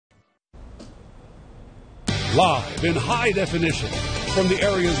Live in high definition from the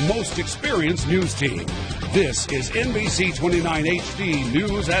area's most experienced news team. This is NBC 29 HD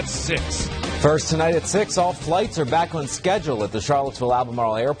News at 6. First tonight at 6, all flights are back on schedule at the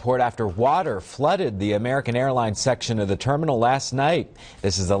Charlottesville-Albemarle Airport after water flooded the American Airlines section of the terminal last night.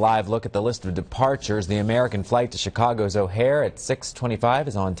 This is a live look at the list of departures. The American flight to Chicago's O'Hare at 6:25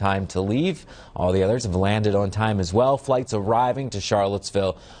 is on time to leave. All the others have landed on time as well. Flights arriving to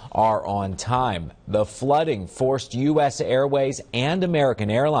Charlottesville are on time. The flooding forced U.S. Airways and American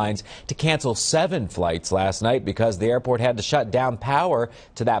Airlines to cancel 7 flights last night because the airport had to shut down power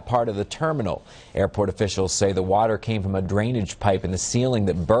to that part of the terminal. Airport officials say the water came from a drainage pipe in the ceiling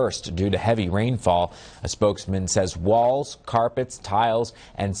that burst due to heavy rainfall. A spokesman says walls, carpets, tiles,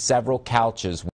 and several couches